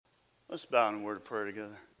Let's bow in a word of prayer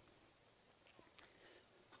together.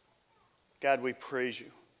 God, we praise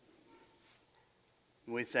you.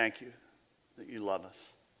 We thank you that you love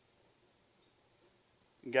us.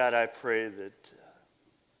 God, I pray that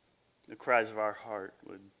the cries of our heart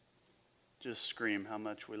would just scream how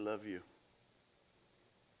much we love you.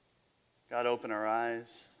 God, open our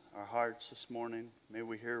eyes, our hearts this morning. May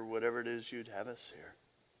we hear whatever it is you'd have us hear.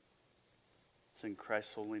 It's in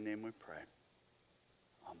Christ's holy name we pray.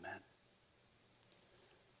 Amen.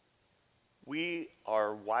 We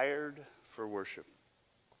are wired for worship.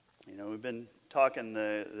 You know, we've been talking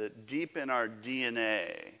that deep in our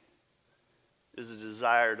DNA is a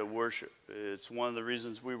desire to worship. It's one of the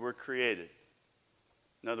reasons we were created.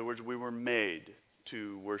 In other words, we were made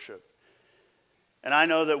to worship. And I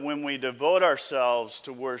know that when we devote ourselves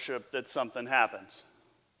to worship, that something happens.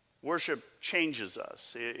 Worship changes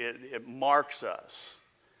us. It marks us.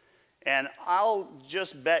 And I'll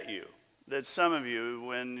just bet you that some of you,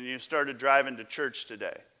 when you started driving to church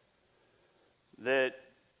today, that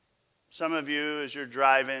some of you, as you're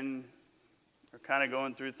driving, are kind of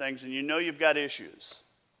going through things, and you know you've got issues.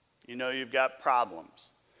 You know you've got problems.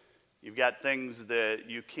 You've got things that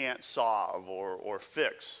you can't solve or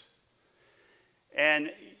fix.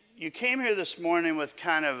 And you came here this morning with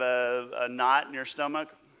kind of a knot in your stomach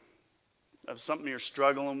of something you're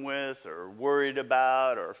struggling with or worried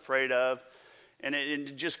about or afraid of. And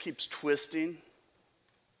it just keeps twisting.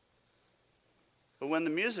 But when the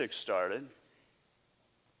music started,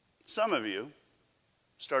 some of you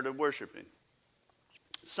started worshiping.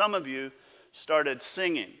 Some of you started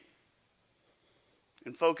singing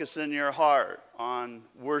and focusing your heart on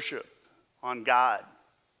worship, on God.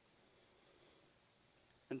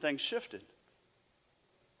 And things shifted.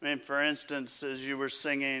 I mean, for instance, as you were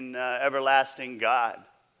singing Everlasting God,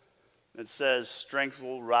 it says, strength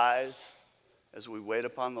will rise as we wait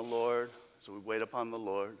upon the Lord, as we wait upon the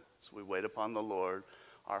Lord, as we wait upon the Lord,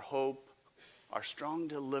 our hope, our strong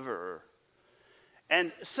deliverer.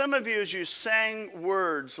 And some of you, as you sang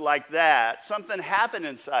words like that, something happened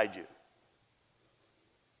inside you.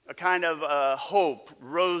 A kind of hope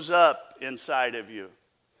rose up inside of you.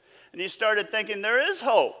 And you started thinking, there is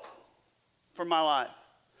hope for my life.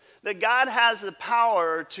 That God has the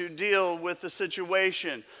power to deal with the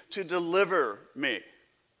situation, to deliver me.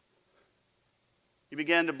 You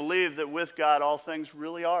began to believe that with God, all things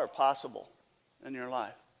really are possible in your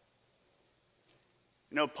life.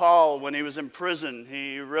 You know, Paul, when he was in prison,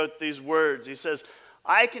 he wrote these words. He says,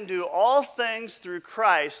 I can do all things through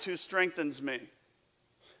Christ who strengthens me.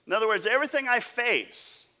 In other words, everything I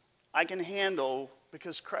face, I can handle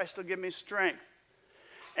because Christ will give me strength.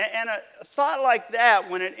 And a thought like that,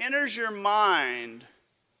 when it enters your mind,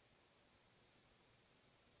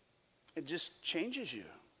 it just changes you.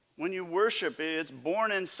 When you worship, it's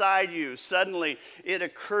born inside you. Suddenly, it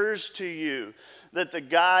occurs to you that the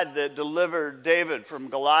God that delivered David from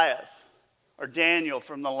Goliath, or Daniel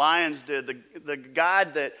from the lions did, the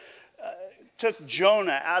God that took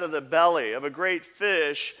Jonah out of the belly of a great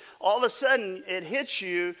fish, all of a sudden it hits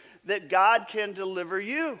you that God can deliver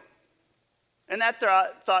you. And that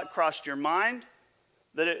thought crossed your mind,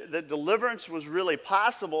 that deliverance was really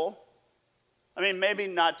possible. I mean, maybe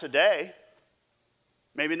not today,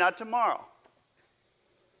 maybe not tomorrow.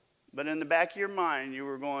 But in the back of your mind, you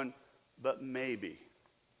were going, but maybe,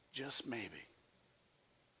 just maybe.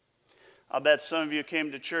 I'll bet some of you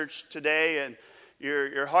came to church today and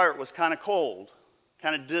your heart was kind of cold,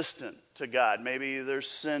 kind of distant to God. Maybe there's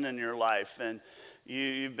sin in your life and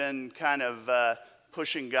you've been kind of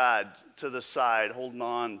pushing God to the side, holding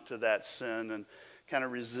on to that sin and kind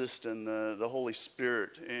of resisting the Holy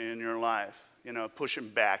Spirit in your life. You know, pushing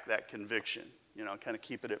back that conviction, you know, kind of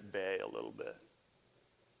keep it at bay a little bit.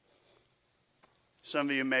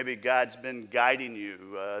 Some of you, maybe God's been guiding you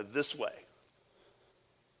this way,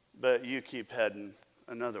 but you keep heading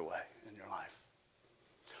another way in your life.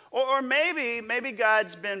 Or maybe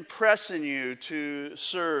God's been pressing you to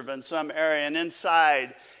serve in some area, and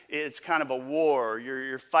inside it's kind of a war.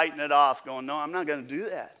 You're fighting it off, going, no, I'm not going to do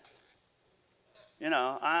that. You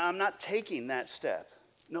know, I'm not taking that step.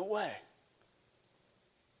 No way.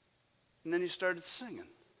 And then you started singing.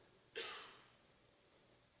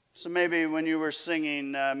 So maybe when you were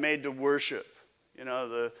singing Made to Worship, you know,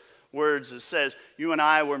 the words that says, you and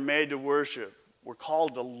I were made to worship. We're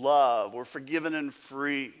called to love. We're forgiven and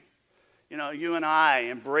free. You know, you and I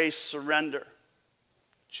embrace surrender.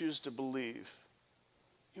 Choose to believe.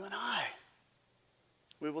 You and I,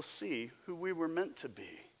 we will see who we were meant to be.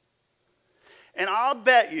 And I'll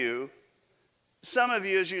bet you, some of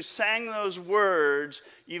you, as you sang those words,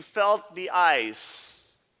 you felt the ice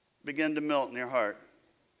begin to melt in your heart.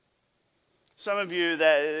 Some of you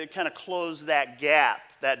that kind of closed that gap,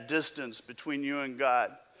 that distance between you and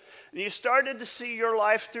God. And you started to see your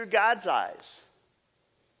life through God's eyes.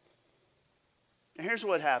 And here's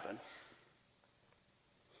what happened.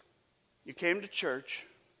 You came to church,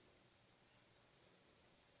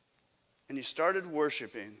 and you started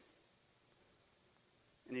worshiping,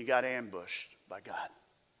 and you got ambushed by God.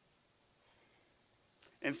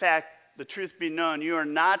 In fact, the truth be known, you are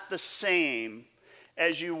not the same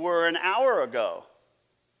as you were an hour ago.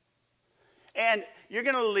 And you're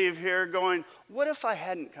going to leave here going, what if I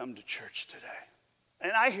hadn't come to church today?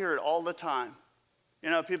 And I hear it all the time. You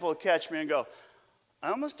know, people will catch me and go, I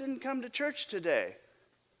almost didn't come to church today,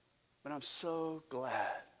 but I'm so glad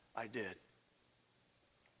I did.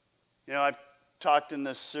 You know, I've talked in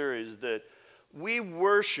this series that we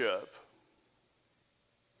worship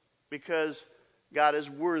because God is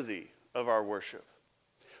worthy of our worship.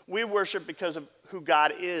 We worship because of who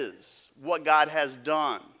God is, what God has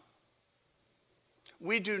done.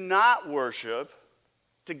 We do not worship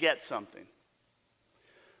to get something.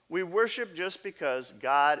 We worship just because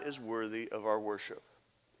God is worthy of our worship.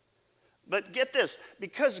 But get this,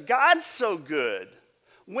 because God's so good,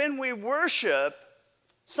 when we worship,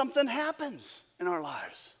 something happens in our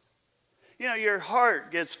lives. You know, your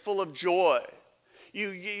heart gets full of joy.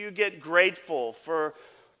 You get grateful for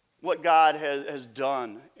what God has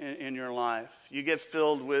done in your life. You get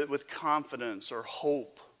filled with confidence or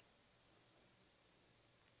hope.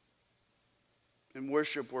 In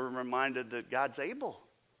worship, we're reminded that God's able.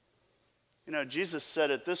 You know, Jesus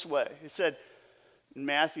said it this way. He said in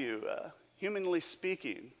Matthew, humanly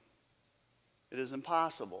speaking, it is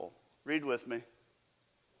impossible. Read with me.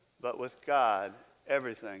 But with God,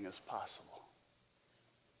 everything is possible.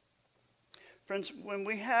 Friends, when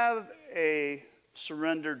we have a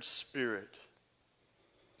surrendered spirit,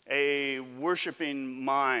 a worshiping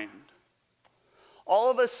mind,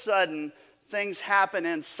 all of a sudden, things happen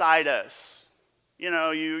inside us. You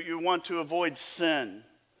know, you want to avoid sin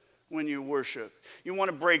when you worship. You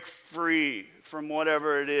want to break free from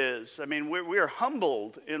whatever it is. I mean, we are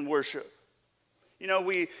humbled in worship. You know,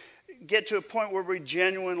 we get to a point where we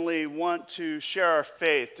genuinely want to share our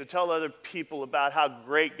faith, to tell other people about how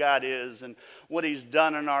great God is and what He's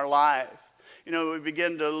done in our life. You know, we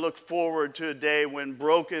begin to look forward to a day when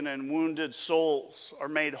broken and wounded souls are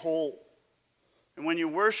made whole. And when you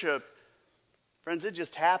worship, friends, it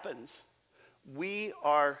just happens. We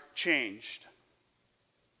are changed.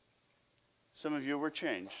 Some of you were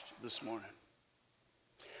changed this morning.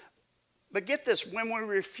 But get this, when we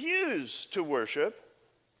refuse to worship,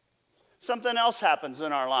 something else happens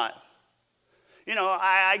in our life. You know,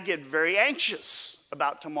 I get very anxious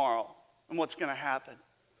about tomorrow and what's going to happen.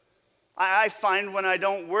 I find when I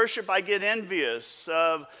don't worship, I get envious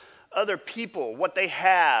of other people, what they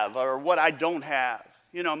have or what I don't have.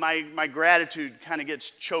 You know, my gratitude kind of gets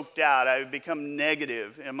choked out. I become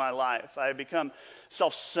negative in my life. I become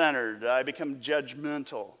self-centered. I become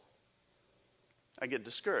judgmental. I get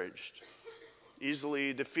discouraged,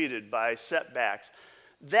 easily defeated by setbacks.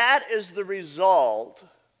 That is the result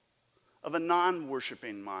of a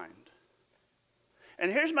non-worshiping mind.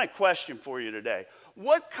 And here's my question for you today.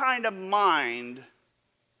 What kind of mind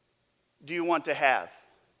do you want to have?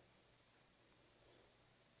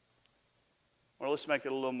 Or let's make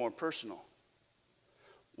it a little more personal.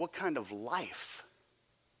 What kind of life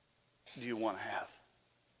do you want to have?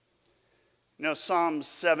 You know, Psalm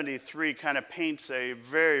 73 kind of paints a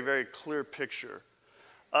very, very clear picture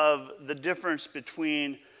of the difference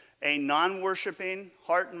between a non-worshiping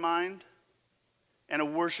heart and mind and a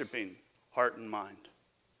worshiping heart and mind.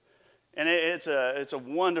 And it's a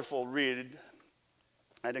wonderful read.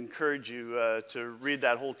 I'd encourage you to read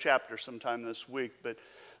that whole chapter sometime this week. But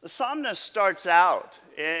the psalmist starts out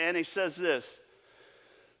and he says this: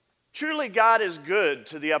 truly God is good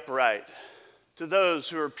to the upright, to those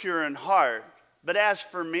who are pure in heart. But as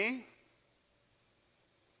for me,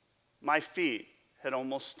 my feet had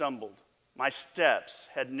almost stumbled. My steps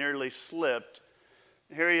had nearly slipped.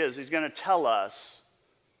 Here he is. He's going to tell us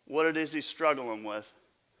what it is he's struggling with.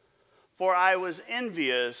 For I was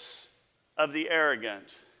envious of the arrogant.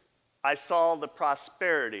 I saw the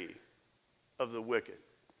prosperity of the wicked.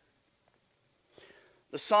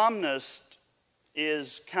 The psalmist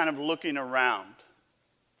is kind of looking around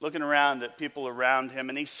at people around him,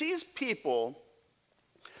 and he sees people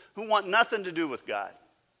who want nothing to do with God.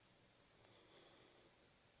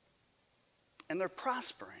 And they're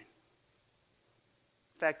prospering.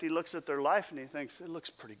 In fact, he looks at their life and he thinks, it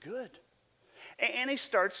looks pretty good. And he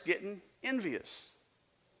starts getting envious.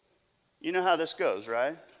 You know how this goes,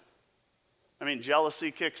 right? I mean,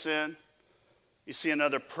 jealousy kicks in. You see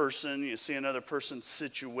another person, you see another person's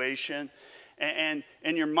situation, and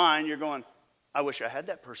in your mind you're going, I wish I had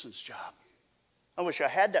that person's job. I wish I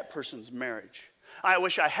had that person's marriage. I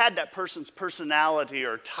wish I had that person's personality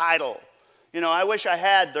or title. I wish I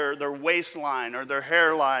had their waistline or their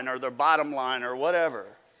hairline or their bottom line or whatever.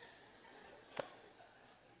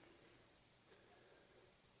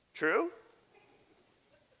 True?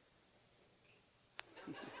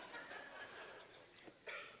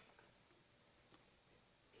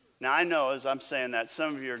 Now, I know as I'm saying that,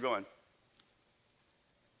 some of you are going,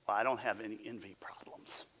 well, I don't have any envy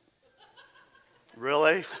problems.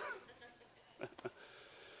 Really?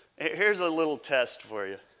 Here's a little test for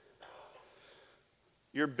you.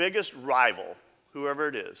 Your biggest rival, whoever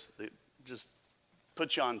it is, that just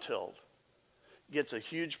puts you on tilt, gets a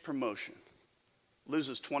huge promotion,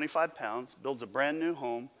 loses 25 pounds, builds a brand new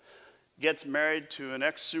home, gets married to an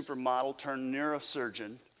ex-supermodel turned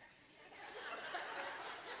neurosurgeon,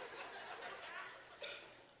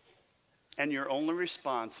 and your only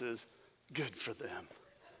response is, good for them.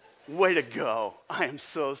 Way to go. I am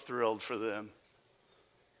so thrilled for them.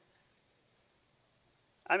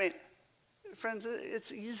 I mean, friends,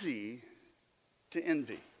 it's easy to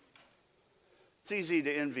envy. It's easy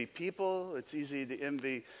to envy people. It's easy to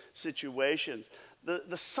envy situations.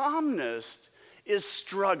 The psalmist is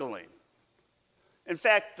struggling. In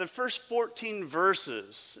fact, the first 14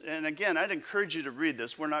 verses, and again, I'd encourage you to read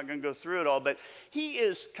this. We're not going to go through it all, but he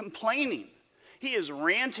is complaining. He is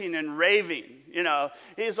ranting and raving.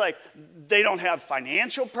 He's like, they don't have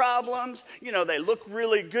financial problems. They look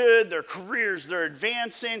really good. Their careers, they're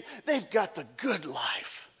advancing. They've got the good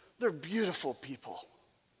life. They're beautiful people.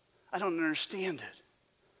 I don't understand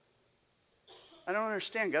it. I don't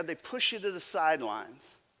understand, God. They push you to the sidelines.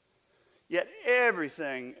 Yet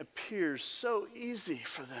everything appears so easy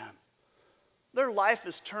for them. Their life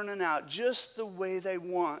is turning out just the way they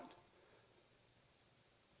want.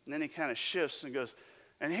 And then he kind of shifts and goes,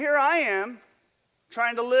 and here I am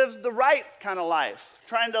trying to live the right kind of life,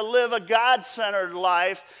 trying to live a God-centered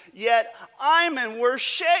life, yet I'm in worse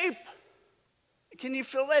shape. Can you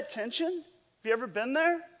feel that tension? Have you ever been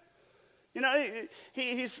there?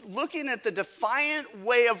 He's looking at the defiant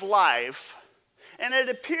way of life, and it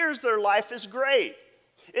appears their life is great.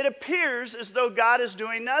 It appears as though God is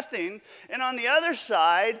doing nothing. And on the other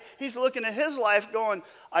side, he's looking at his life going,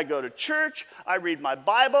 I go to church, I read my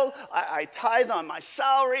Bible, I tithe on my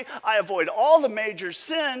salary, I avoid all the major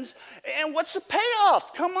sins. And what's the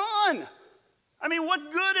payoff? Come on. I mean,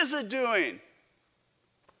 what good is it doing?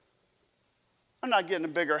 I'm not getting a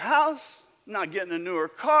bigger house. I'm not getting a newer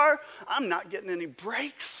car. I'm not getting any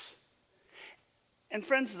breaks. And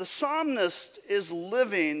friends, the psalmist is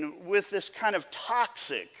living with this kind of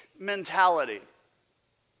toxic mentality.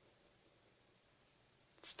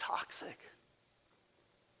 It's toxic.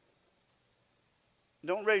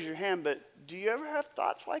 Don't raise your hand, but do you ever have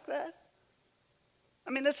thoughts like that?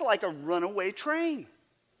 I mean, it's like a runaway train.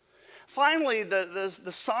 Finally, the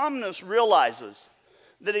psalmist realizes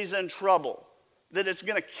that he's in trouble, that it's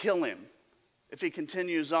going to kill him if he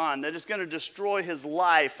continues on, that it's going to destroy his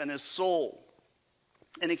life and his soul.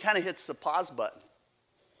 And he kind of hits the pause button.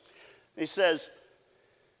 He says,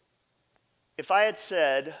 if I had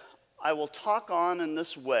said, I will talk on in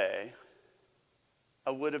this way,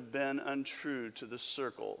 I would have been untrue to the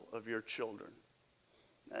circle of your children.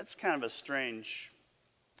 That's kind of a strange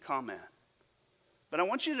comment. But I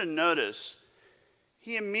want you to notice,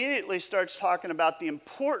 he immediately starts talking about the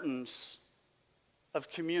importance of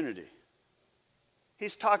community.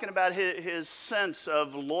 He's talking about his sense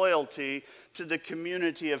of loyalty to the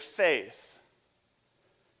community of faith,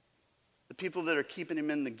 the people that are keeping him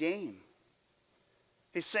in the game.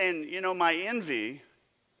 He's saying, my envy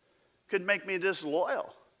could make me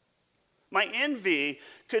disloyal. My envy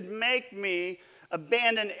could make me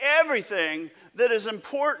abandon everything that is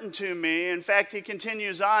important to me. In fact, he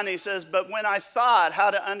continues on, he says, but when I thought how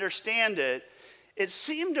to understand it, it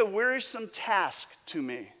seemed a wearisome task to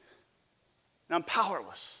me. I'm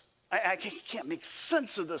powerless. I can't make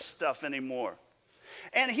sense of this stuff anymore.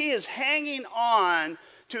 And he is hanging on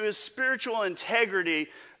to his spiritual integrity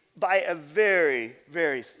by a very,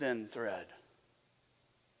 very thin thread.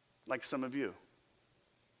 Like some of you.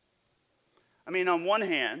 I mean, on one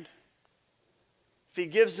hand, if he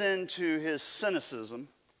gives in to his cynicism,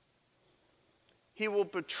 he will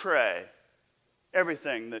betray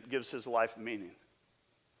everything that gives his life meaning.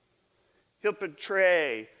 He'll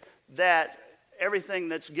betray that everything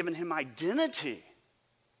that's given him identity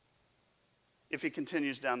if he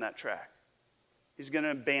continues down that track. He's going to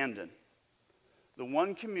abandon the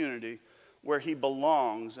one community where he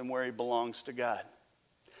belongs and where he belongs to God.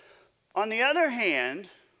 On the other hand,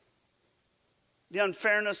 the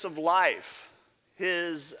unfairness of life,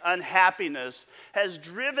 his unhappiness, has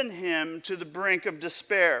driven him to the brink of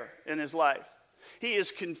despair in his life. He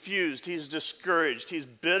is confused, he's discouraged, he's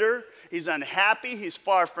bitter, he's unhappy, he's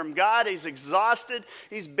far from God, he's exhausted,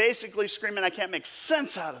 he's basically screaming, I can't make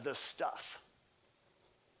sense out of this stuff.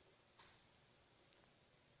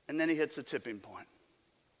 And then he hits a tipping point.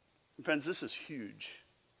 And friends, this is huge.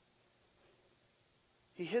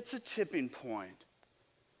 He hits a tipping point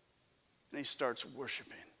and he starts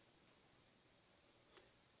worshiping.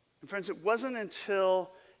 And friends, it wasn't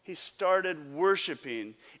until he started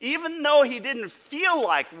worshiping, even though he didn't feel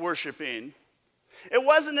like worshiping, it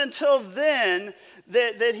wasn't until then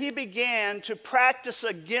that he began to practice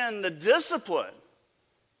again the discipline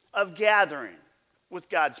of gathering with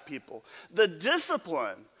God's people, the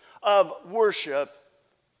discipline of worship,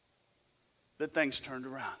 that things turned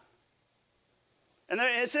around. And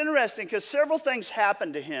it's interesting because several things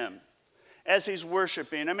happened to him as he's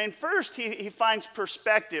worshiping. I mean, first, he finds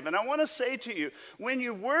perspective. And I want to say to you, when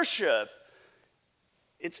you worship,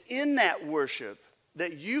 it's in that worship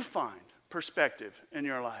that you find perspective in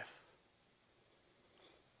your life.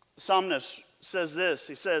 The psalmist says this.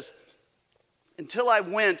 He says, until I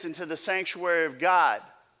went into the sanctuary of God,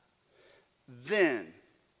 then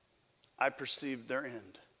I perceived their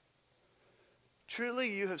end.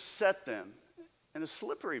 Truly, you have set them in a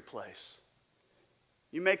slippery place.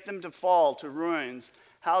 You make them to fall to ruins,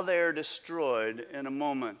 how they are destroyed in a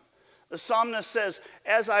moment. The psalmist says,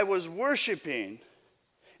 as I was worshiping,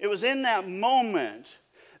 it was in that moment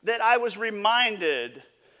that I was reminded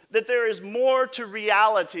that there is more to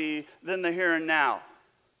reality than the here and now.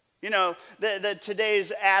 You know, that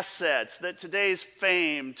today's assets, that today's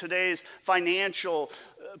fame, today's financial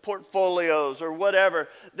portfolios or whatever,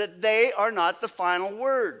 that they are not the final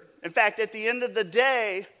word. In fact, at the end of the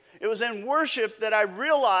day, it was in worship that I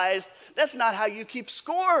realized that's not how you keep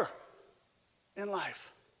score in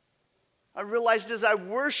life. I realized as I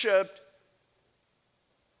worshiped,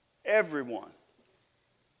 everyone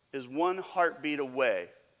is one heartbeat away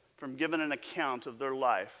from giving an account of their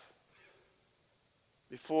life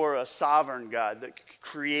before a sovereign God that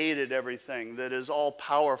created everything, that is all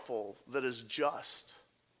powerful, that is just.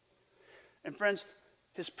 And friends,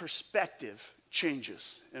 his perspective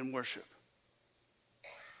changes in worship.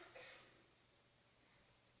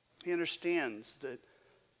 He understands that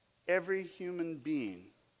every human being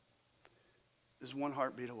is one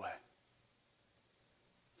heartbeat away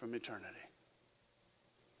from eternity.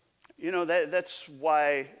 You know, that's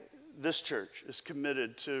why this church is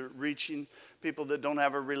committed to reaching people that don't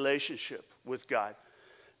have a relationship with God.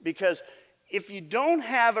 Because if you don't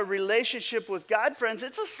have a relationship with God, friends,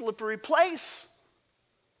 it's a slippery place.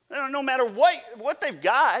 No matter what they've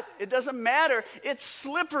got, it doesn't matter. It's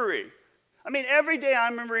slippery. I mean, every day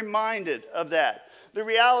I'm reminded of that. The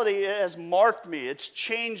reality has marked me. It's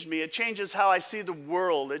changed me. It changes how I see the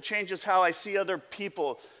world. It changes how I see other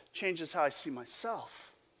people. It changes how I see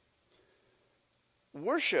myself.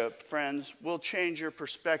 Worship, friends, will change your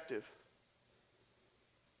perspective.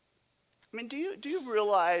 I mean, do you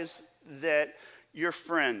realize that your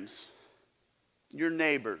friends, your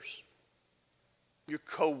neighbors, your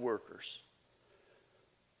co-workers,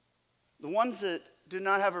 the ones that do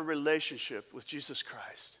not have a relationship with Jesus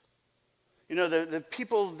Christ, you know, the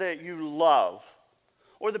people that you love,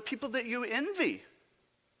 or the people that you envy,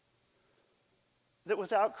 that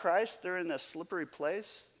without Christ, they're in a slippery place?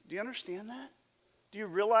 Do you understand that? Do you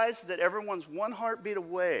realize that everyone's one heartbeat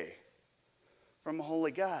away from a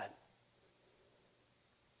holy God?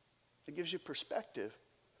 It gives you perspective.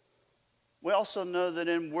 We also know that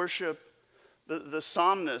in worship, the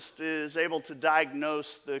psalmist is able to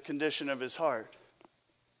diagnose the condition of his heart.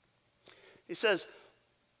 He says,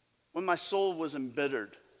 when my soul was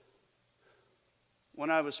embittered, when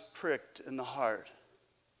I was pricked in the heart,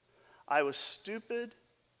 I was stupid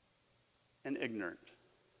and ignorant.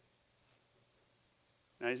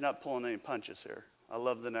 Now, he's not pulling any punches here. I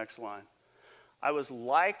love the next line. I was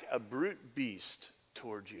like a brute beast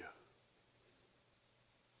toward you.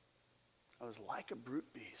 I was like a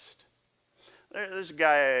brute beast. There's a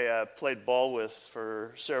guy I played ball with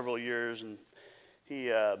for several years, and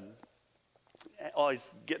he always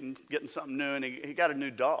getting something new, and he got a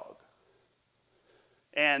new dog.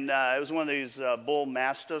 And it was one of these bull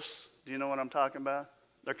mastiffs. Do you know what I'm talking about?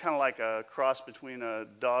 They're kind of like a cross between a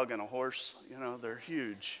dog and a horse. You know, they're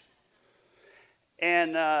huge.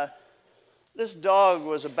 And this dog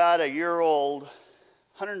was about a year old,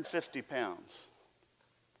 150 pounds.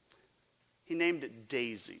 He named it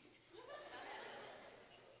Daisy.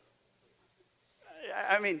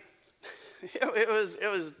 I mean,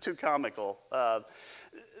 It was too comical.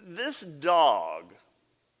 This dog,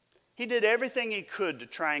 he did everything he could to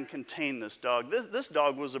try and contain this dog. This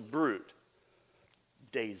dog was a brute.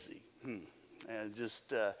 Daisy.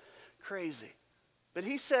 Just crazy. But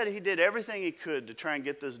he said he did everything he could to try and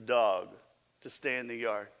get this dog to stay in the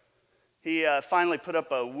yard. He finally put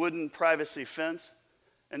up a wooden privacy fence.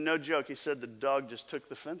 And no joke, he said the dog just took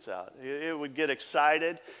the fence out. It would get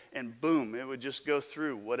excited, and boom, it would just go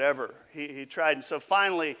through whatever he tried. And so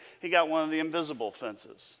finally, he got one of the invisible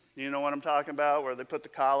fences. You know what I'm talking about, where they put the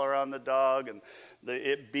collar on the dog, and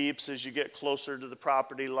it beeps as you get closer to the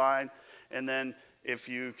property line. And then if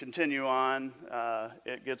you continue on,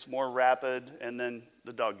 it gets more rapid, and then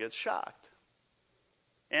the dog gets shocked.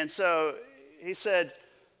 And so he said,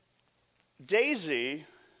 Daisy,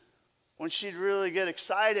 when she'd really get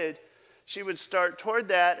excited, she would start toward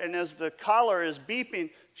that, and as the collar is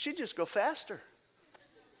beeping, she'd just go faster.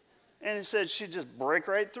 And he said she'd just break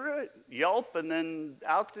right through it, yelp, and then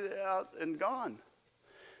out and gone.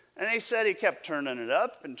 And he said he kept turning it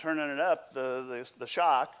up, the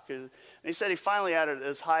shock. And he said he finally had it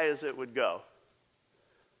as high as it would go.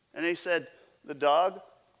 And he said the dog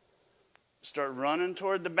start running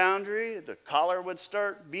toward the boundary, the collar would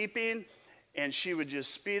start beeping, and she would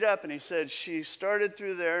just speed up. And he said she started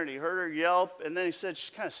through there, and he heard her yelp, and then he said she's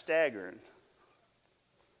kind of staggering.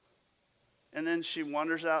 And then she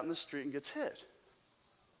wanders out in the street and gets hit.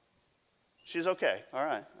 She's okay. All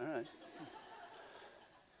right.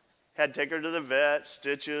 Had to take her to the vet,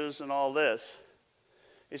 stitches, and all this.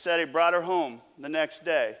 He said he brought her home the next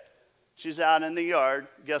day. She's out in the yard.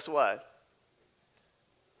 Guess what?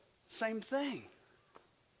 Same thing.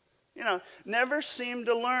 Never seemed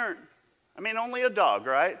to learn. Only a dog,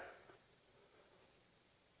 right?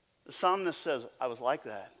 The psalmist says, I was like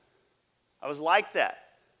that.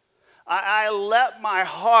 I let my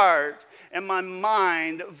heart and my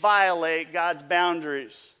mind violate God's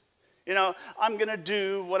boundaries. I'm going to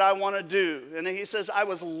do what I want to do. And he says, I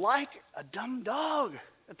was like a dumb dog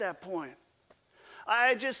at that point.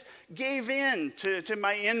 I just gave in to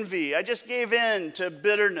my envy. I just gave in to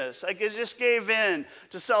bitterness. I just gave in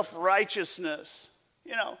to self-righteousness.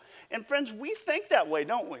 And friends, we think that way,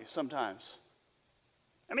 don't we, sometimes?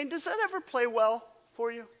 Does that ever play well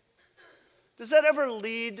for you? Does that ever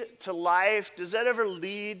lead to life? Does that ever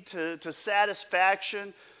lead to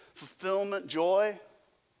satisfaction, fulfillment, joy?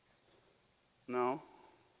 No.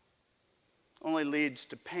 Only leads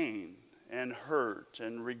to pain and hurt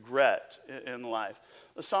and regret in life.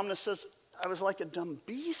 The psalmist says, I was like a dumb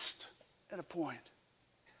beast at a point.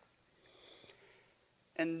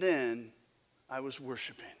 And then I was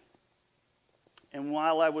worshiping. And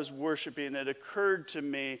while I was worshiping, it occurred to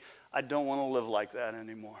me, I don't want to live like that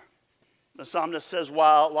anymore. The psalmist says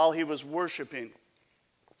while he was worshiping,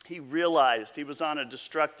 he realized he was on a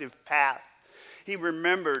destructive path. He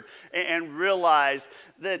remembered and realized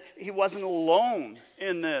that he wasn't alone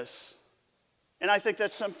in this. And I think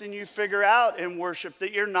that's something you figure out in worship,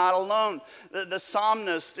 that you're not alone. The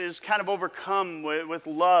psalmist is kind of overcome with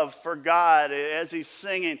love for God as he's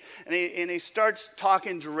singing. And he starts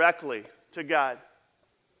talking directly to God.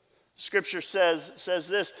 Scripture says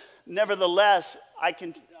this, nevertheless,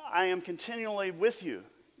 I am continually with you.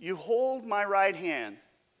 You hold my right hand.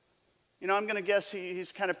 I'm going to guess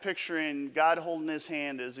he's kind of picturing God holding his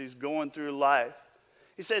hand as he's going through life.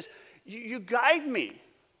 He says, you guide me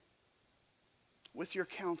with your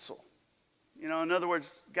counsel. In other words,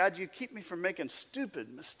 God, you keep me from making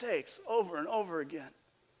stupid mistakes over and over again.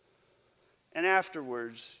 And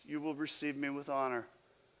afterwards, you will receive me with honor.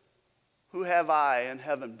 Who have I in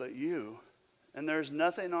heaven but you? And there's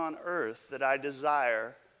nothing on earth that I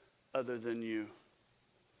desire other than you.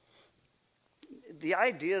 The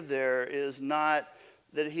idea there is not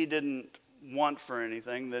that he didn't want for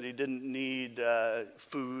anything, that he didn't need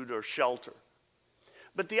food or shelter.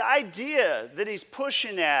 But the idea that he's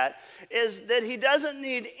pushing at is that he doesn't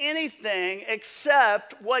need anything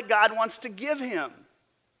except what God wants to give him.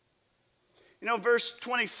 Verse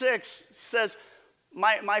 26 says,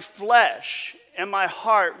 my flesh and my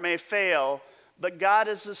heart may fail, but God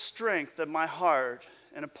is the strength of my heart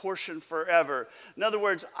and a portion forever. In other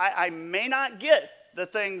words, I may not get the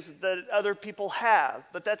things that other people have,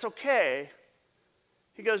 but that's okay.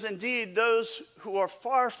 He goes, indeed, those who are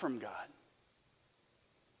far from God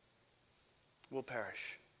will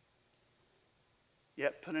perish.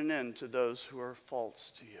 Yet put an end to those who are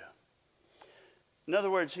false to you. In other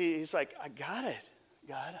words, he's like, I got it,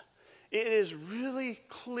 God. It is really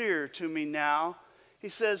clear to me now. He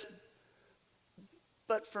says,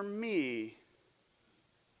 but for me,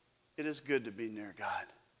 it is good to be near God.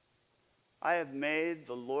 I have made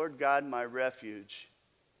the Lord God my refuge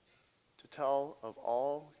to tell of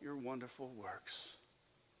all your wonderful works.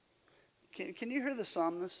 Can you hear the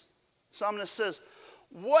psalmist? The psalmist says,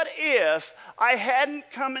 what if I hadn't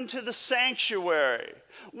come into the sanctuary?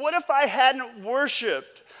 What if I hadn't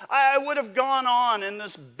worshiped? I would have gone on in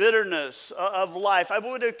this bitterness of life. I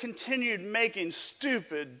would have continued making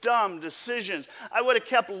stupid, dumb decisions. I would have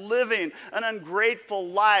kept living an ungrateful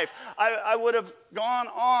life. I would have gone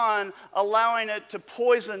on allowing it to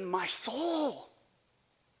poison my soul.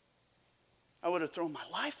 I would have thrown my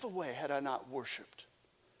life away had I not worshiped.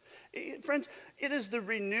 Friends, it is the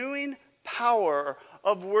renewing power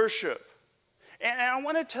of worship. And I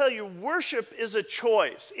want to tell you, worship is a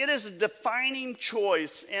choice. It is a defining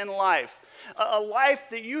choice in life. A life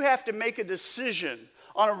that you have to make a decision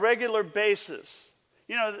on a regular basis.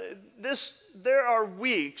 You know, there are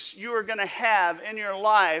weeks you are going to have in your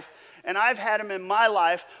life, and I've had them in my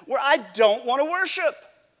life, where I don't want to worship.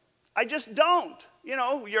 I just don't. You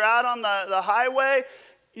know, you're out on the highway,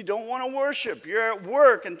 you don't want to worship. You're at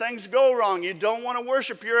work and things go wrong. You don't want to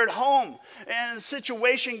worship. You're at home and the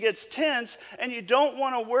situation gets tense and you don't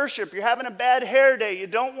want to worship. You're having a bad hair day. You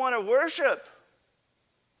don't want to worship.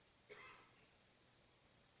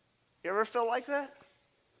 You ever feel like that?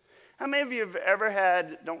 How many of you have ever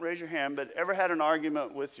had, don't raise your hand, but ever had an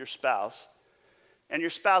argument with your spouse and your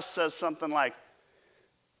spouse says something like,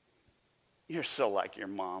 you're so like your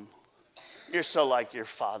mom. You're so like your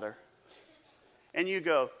father. And you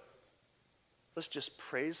go, let's just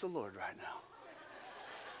praise the Lord right now.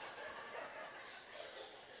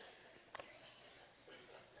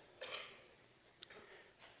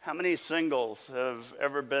 How many singles have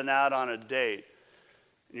ever been out on a date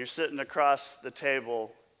and you're sitting across the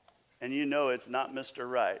table and you know it's not Mr.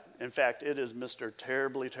 Right. In fact, it is Mr.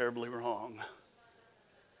 Terribly, terribly wrong.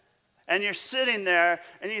 And you're sitting there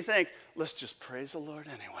and you think, let's just praise the Lord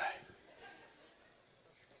anyway.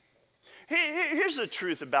 Here's the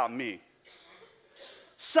truth about me.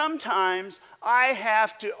 Sometimes I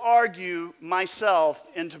have to argue myself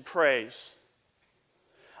into praise.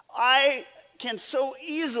 I can so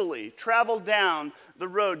easily travel down the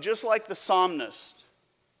road just like the psalmist.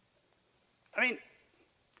 I mean,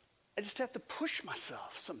 I just have to push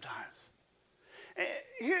myself sometimes.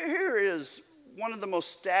 Here is one of the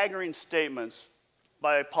most staggering statements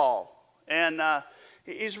by Paul. And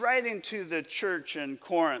he's writing to the church in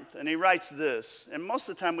Corinth, and he writes this. And most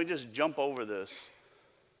of the time we just jump over this.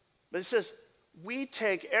 But he says, we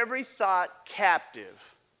take every thought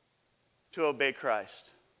captive to obey Christ.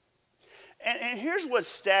 And here's what's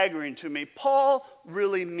staggering to me. Paul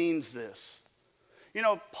really means this. You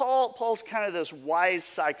know, Paul's kind of this wise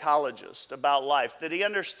psychologist about life, that he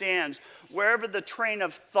understands wherever the train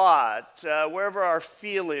of thought, wherever our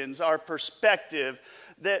feelings, our perspective,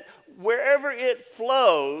 that wherever it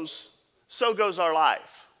flows, so goes our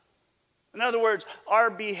life. In other words, our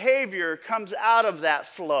behavior comes out of that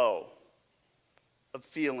flow of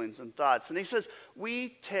feelings and thoughts. And he says,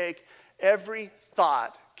 we take every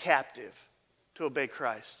thought captive to obey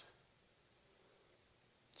Christ.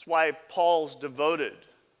 That's why Paul's devoted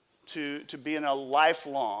to being a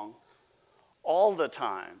lifelong, all the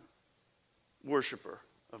time, worshiper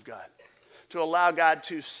of God. To allow God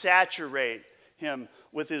to saturate him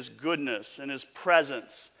with his goodness and his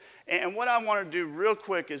presence. And what I want to do real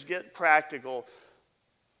quick is get practical.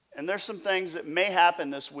 And there's some things that may happen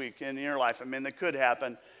this week in your life. I mean, that could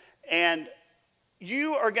happen. And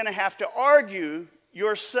you are going to have to argue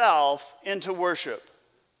yourself into worship.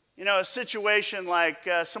 You know, a situation like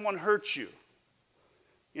someone hurt you.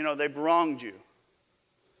 You know, they've wronged you.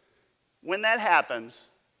 When that happens,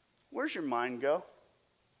 where's your mind go?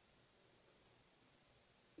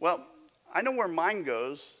 Well, I know where mine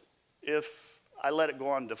goes if I let it go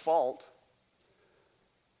on default.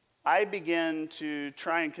 I begin to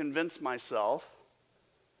try and convince myself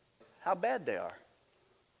how bad they are.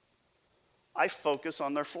 I focus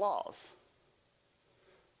on their flaws.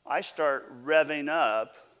 I start revving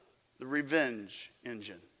up the revenge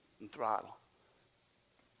engine and throttle.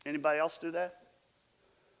 Anybody else do that?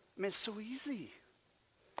 I mean, it's so easy.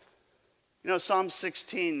 You know, Psalm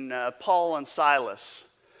 16, Paul and Silas,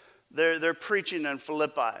 they're preaching in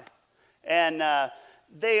Philippi. And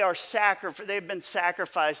they've been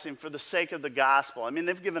sacrificing for the sake of the gospel. I mean,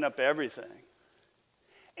 they've given up everything.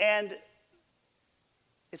 And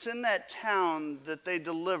it's in that town that they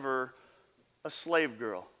deliver a slave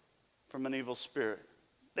girl from an evil spirit.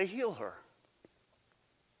 They heal her.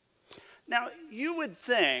 Now, you would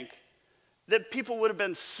think that people would have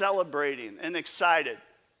been celebrating and excited.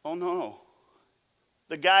 Oh, no.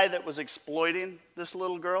 The guy that was exploiting this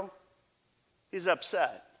little girl, he's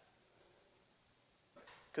upset.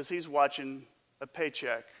 because he's watching a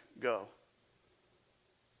paycheck go.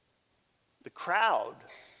 The crowd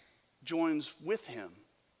joins with him.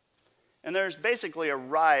 And there's basically a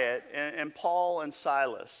riot, and Paul and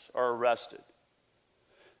Silas are arrested.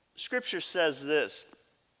 Scripture says this: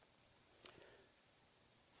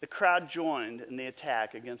 the crowd joined in the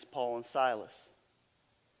attack against Paul and Silas,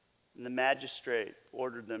 and the magistrate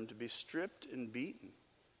ordered them to be stripped and beaten.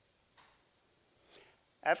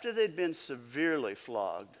 After they'd been severely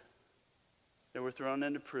flogged, they were thrown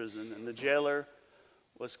into prison, and the jailer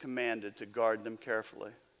was commanded to guard them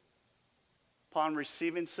carefully. Upon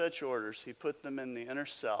receiving such orders, he put them in the inner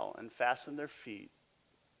cell and fastened their feet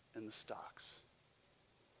in the stocks.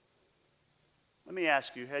 Let me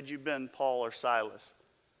ask you, had you been Paul or Silas,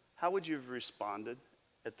 how would you have responded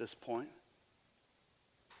at this point?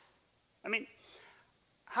 I mean,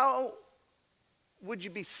 how would you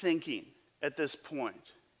be thinking at this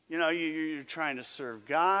point? You know, you're trying to serve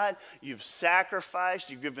God, you've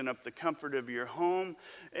sacrificed, you've given up the comfort of your home,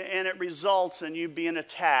 and it results in you being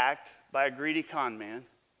attacked by a greedy con man,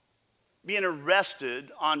 being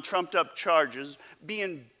arrested on trumped up charges,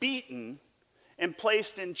 being beaten and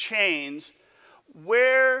placed in chains.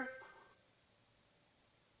 Where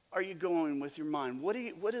are you going with your mind? What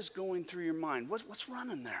is going through your mind? What's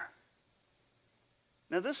running there?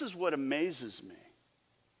 Now, this is what amazes me.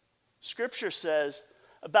 Scripture says,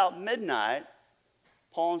 about midnight,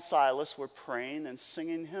 Paul and Silas were praying and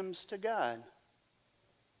singing hymns to God,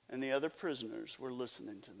 and the other prisoners were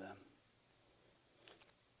listening to them.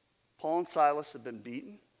 Paul and Silas have been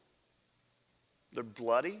beaten. They're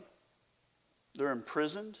bloody. They're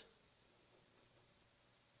imprisoned.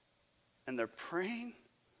 And they're praying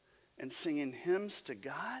and singing hymns to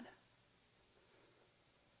God.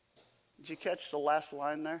 Did you catch the last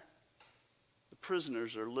line there? The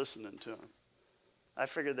prisoners are listening to him. I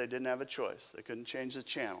figured they didn't have a choice. They couldn't change the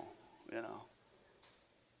channel, you know.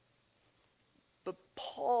 But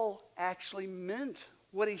Paul actually meant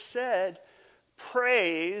what he said.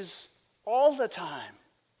 Praise all the time.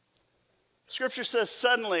 Scripture says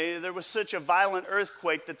suddenly there was such a violent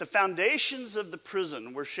earthquake that the foundations of the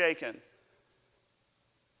prison were shaken.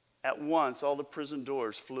 At once, all the prison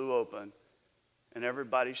doors flew open, and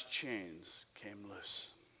everybody's chains came loose.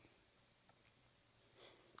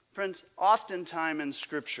 Friends, oftentimes in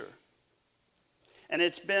Scripture, and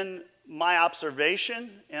it's been my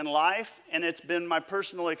observation in life, and it's been my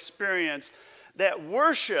personal experience, that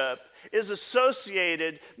worship is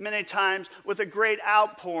associated many times with a great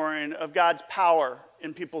outpouring of God's power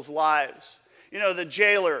in people's lives. You know, the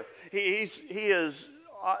jailer, he is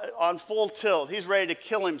on full tilt. He's ready to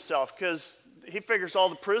kill himself because he figures all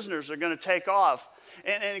the prisoners are going to take off.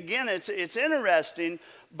 And again, it's interesting,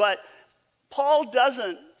 but Paul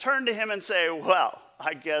doesn't turn to him and say, well,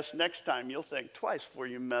 I guess next time you'll think twice before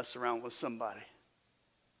you mess around with somebody.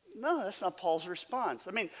 No, that's not Paul's response.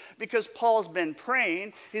 I mean, because Paul's been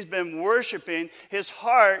praying, he's been worshiping, his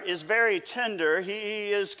heart is very tender,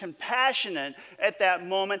 he is compassionate at that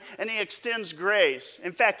moment, and he extends grace.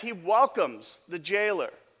 In fact, he welcomes the jailer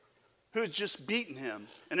who had just beaten him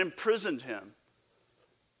and imprisoned him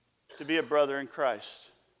to be a brother in Christ.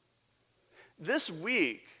 This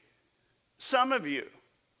week, some of you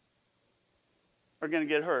are going to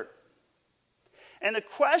get hurt. And the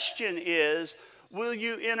question is, will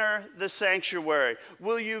you enter the sanctuary?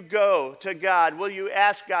 Will you go to God? Will you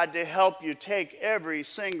ask God to help you take every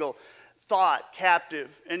single thought captive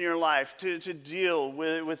in your life to deal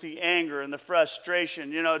with the anger and the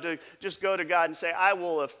frustration? You know, to just go to God and say, I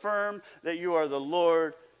will affirm that you are the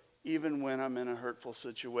Lord even when I'm in a hurtful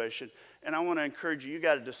situation. And I want to encourage you, you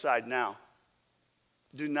got to decide now.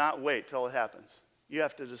 Do not wait till it happens. You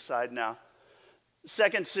have to decide now. The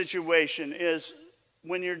second situation is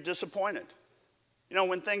when you're disappointed. You know,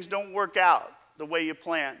 when things don't work out the way you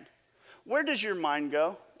planned. Where does your mind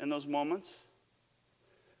go in those moments?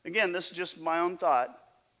 Again, this is just my own thought.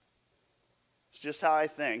 It's just how I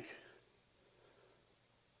think.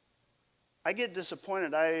 I get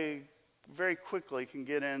disappointed. I very quickly can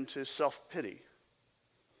get into self-pity.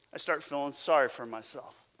 I start feeling sorry for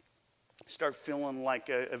myself. I start feeling like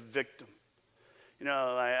a victim. You know,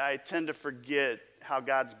 I tend to forget how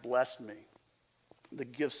God's blessed me, the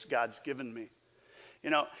gifts God's given me.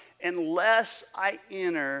 You know, unless I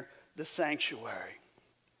enter the sanctuary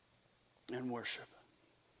and worship.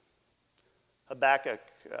 Habakkuk,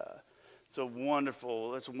 it's a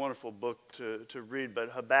wonderful book to read,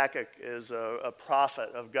 but Habakkuk is a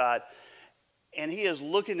prophet of God, and he is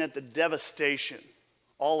looking at the devastation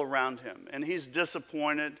all around him, and he's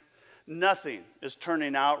disappointed. Nothing is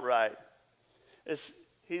turning out right.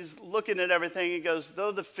 He's looking at everything. He goes,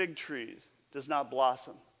 though the fig trees does not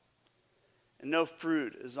blossom, and no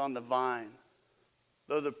fruit is on the vine.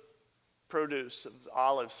 Though the produce of the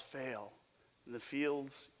olives fail, and the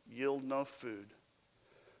fields yield no food.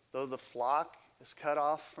 Though the flock is cut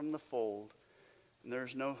off from the fold, and there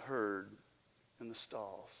is no herd in the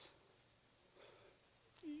stalls.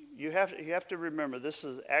 You have to remember, this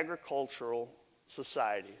is agricultural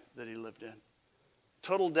society that he lived in.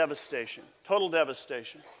 Total devastation. Total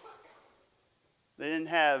devastation. They didn't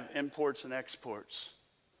have imports and exports.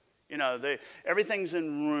 Everything's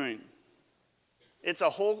in ruin. It's a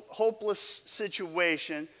hopeless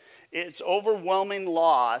situation. It's overwhelming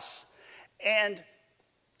loss. And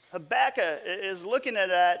Habakkuk is looking at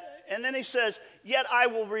that, and then he says, "Yet I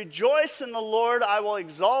will rejoice in the Lord, I will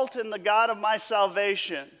exalt in the God of my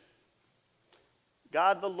salvation.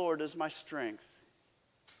 God the Lord is my strength.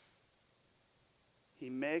 He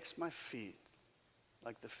makes my feet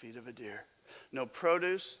like the feet of a deer." No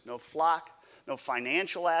produce, no flock, no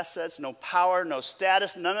financial assets, no power, no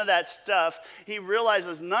status, none of that stuff. He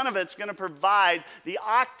realizes none of it's going to provide the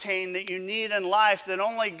octane that you need in life, that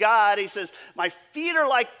only God. He says, "My feet are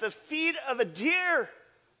like the feet of a deer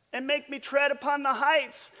and make me tread upon the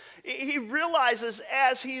heights." He realizes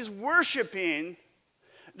as he's worshiping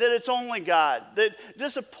that it's only God. That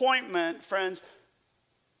disappointment, friends,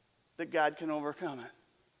 that God can overcome it.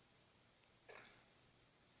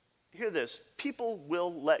 Hear this. People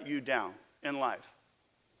will let you down in life.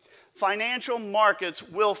 Financial markets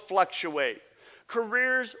will fluctuate.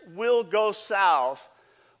 Careers will go south.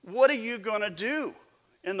 What are you going to do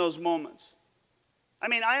in those moments?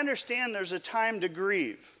 I understand there's a time to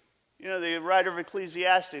grieve. The writer of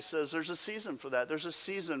Ecclesiastes says there's a season for that. There's a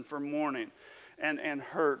season for mourning and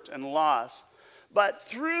hurt and loss. But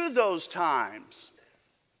through those times,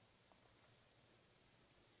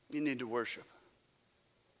 you need to worship.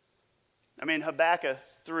 Habakkuk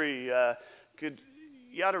 3,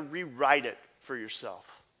 you ought to rewrite it for yourself.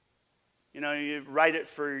 You write it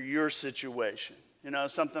for your situation.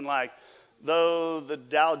 Something like, though the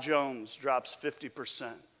Dow Jones drops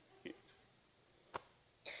 50%.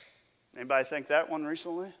 Anybody think that one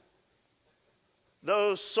recently?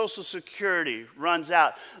 Though Social Security runs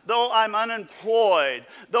out, though I'm unemployed,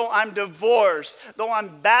 though I'm divorced, though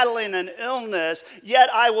I'm battling an illness,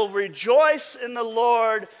 yet I will rejoice in the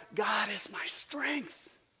Lord. God is my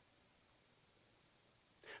strength.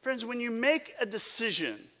 Friends, when you make a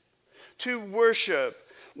decision to worship,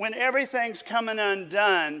 when everything's coming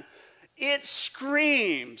undone, it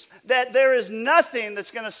screams that there is nothing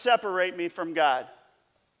that's going to separate me from God.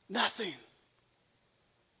 Nothing.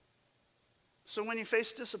 So when you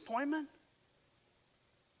face disappointment,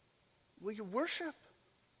 will you worship?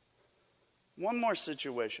 One more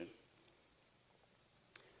situation.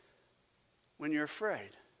 When you're afraid.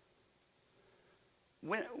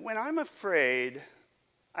 When I'm afraid,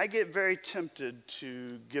 I get very tempted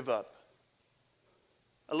to give up.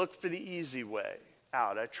 I look for the easy way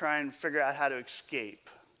out. I try and figure out how to escape,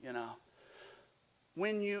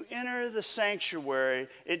 When you enter the sanctuary,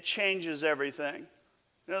 it changes everything.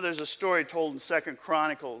 There's a story told in 2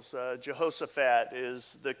 Chronicles. Jehoshaphat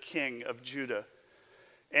is the king of Judah.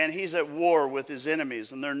 And he's at war with his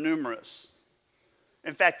enemies, and they're numerous.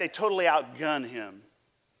 In fact, they totally outgun him.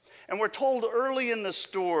 And we're told early in the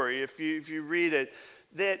story, if you read it,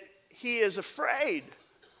 that he is afraid.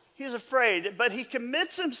 He's afraid, but he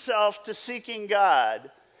commits himself to seeking God.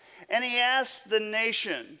 And he asks the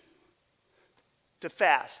nation to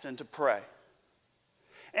fast and to pray.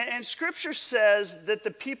 And Scripture says that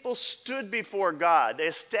the people stood before God. They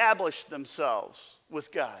established themselves with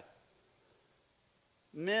God.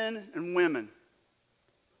 Men and women,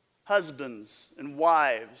 husbands and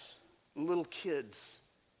wives, little kids.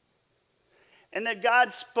 And that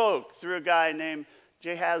God spoke through a guy named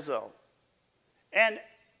Jehaziel. And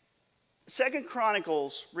 2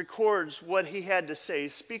 Chronicles records what he had to say.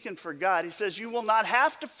 He's speaking for God. He says, "You will not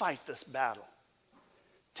have to fight this battle.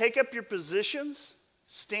 Take up your positions.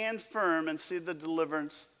 Stand firm and see the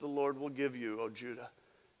deliverance the Lord will give you, O Judah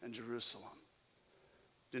and Jerusalem.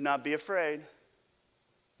 Do not be afraid.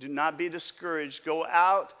 Do not be discouraged. Go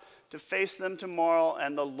out to face them tomorrow,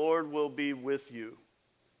 and the Lord will be with you."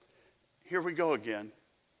 Here we go again.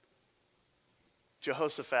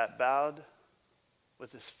 Jehoshaphat bowed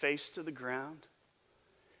with his face to the ground,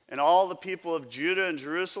 and all the people of Judah and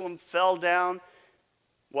Jerusalem fell down,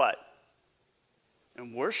 what?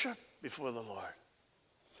 And worship before the Lord.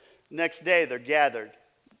 Next day, they're gathered.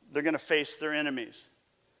 They're going to face their enemies.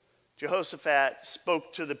 Jehoshaphat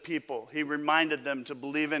spoke to the people. He reminded them to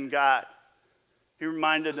believe in God. He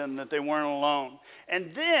reminded them that they weren't alone.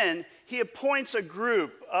 And then he appoints a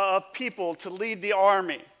group of people to lead the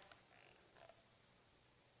army.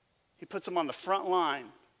 He puts them on the front line.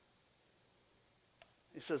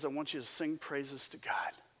 He says, I want you to sing praises to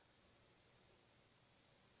God.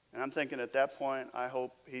 And I'm thinking at that point, I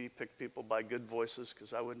hope he picked people by good voices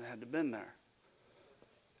because I wouldn't have had to been there.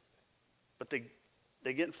 But they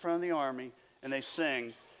get in front of the army and they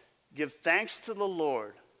sing, give thanks to the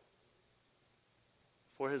Lord,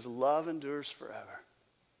 for his love endures forever.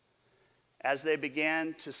 As they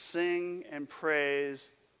began to sing and praise,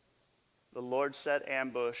 the Lord set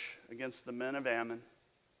ambush against the men of Ammon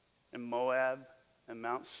and Moab and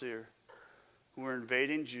Mount Seir, who were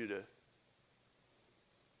invading Judah,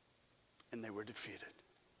 and they were defeated.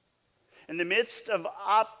 In the midst of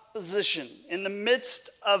opposition, in the midst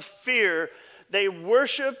of fear, they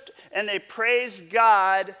worshiped and they praised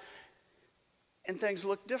God, and things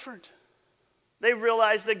looked different. They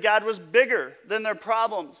realized that God was bigger than their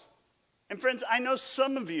problems. And friends, I know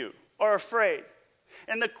some of you are afraid.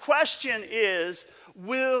 And the question is,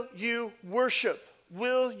 will you worship?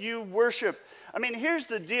 Will you worship? I mean, here's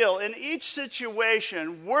the deal. In each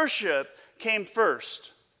situation, worship came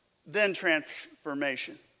first, then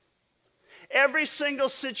transformation. Every single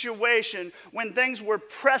situation, when things were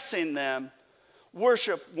pressing them,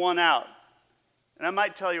 worship won out. And I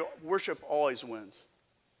might tell you, worship always wins.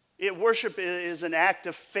 Worship is an act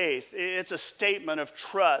of faith. It's a statement of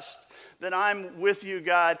trust that I'm with you,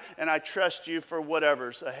 God, and I trust you for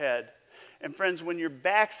whatever's ahead. And friends, when your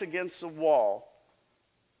back's against the wall,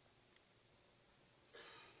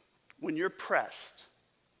 when you're pressed,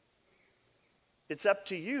 it's up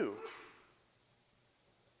to you.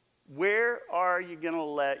 Where are you going to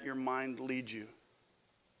let your mind lead you?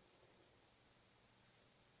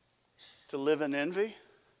 To live in envy?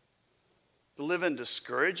 To live in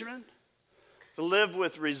discouragement? To live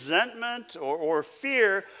with resentment or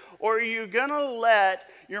fear? Or are you going to let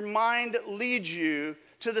your mind lead you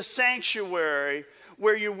to the sanctuary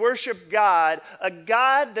where you worship God, a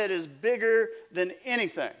God that is bigger than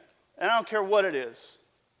anything? And I don't care what it is.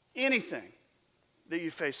 Anything that you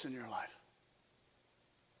face in your life.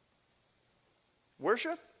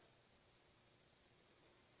 Worship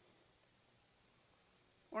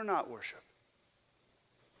or not worship?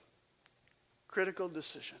 Critical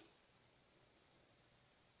decision.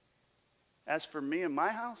 As for me and my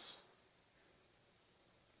house,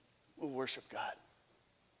 we'll worship God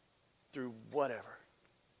through whatever.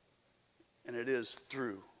 And it is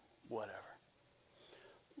through whatever.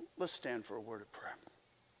 Let's stand for a word of prayer.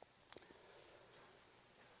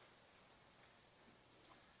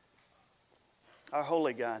 Our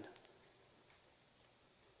holy God,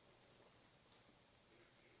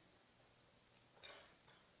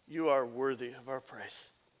 you are worthy of our praise.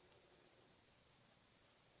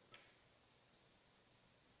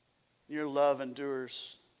 Your love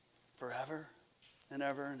endures forever and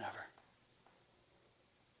ever and ever.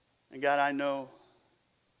 And God, I know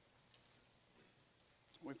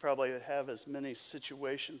we probably have as many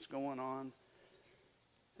situations going on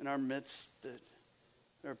in our midst that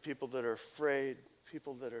there are people that are afraid,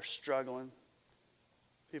 people that are struggling,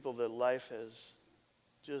 people that life has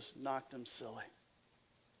just knocked them silly.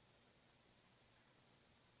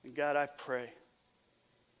 And God, I pray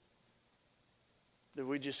that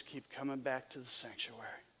we just keep coming back to the sanctuary.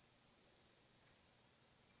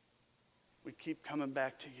 We keep coming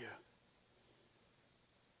back to you.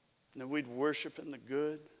 And that we'd worship in the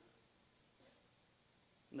good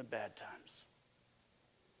and the bad times.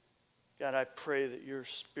 God, I pray that your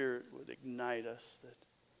Spirit would ignite us, that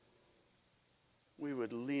we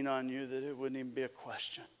would lean on you, that it wouldn't even be a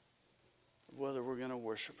question of whether we're going to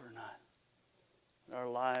worship or not. Our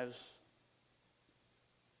lives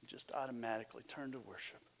just automatically turn to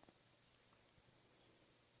worship.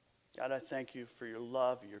 God, I thank you for your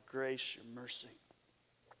love, your grace, your mercy.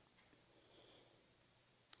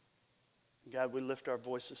 God, we lift our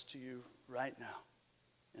voices to you right now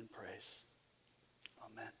in praise.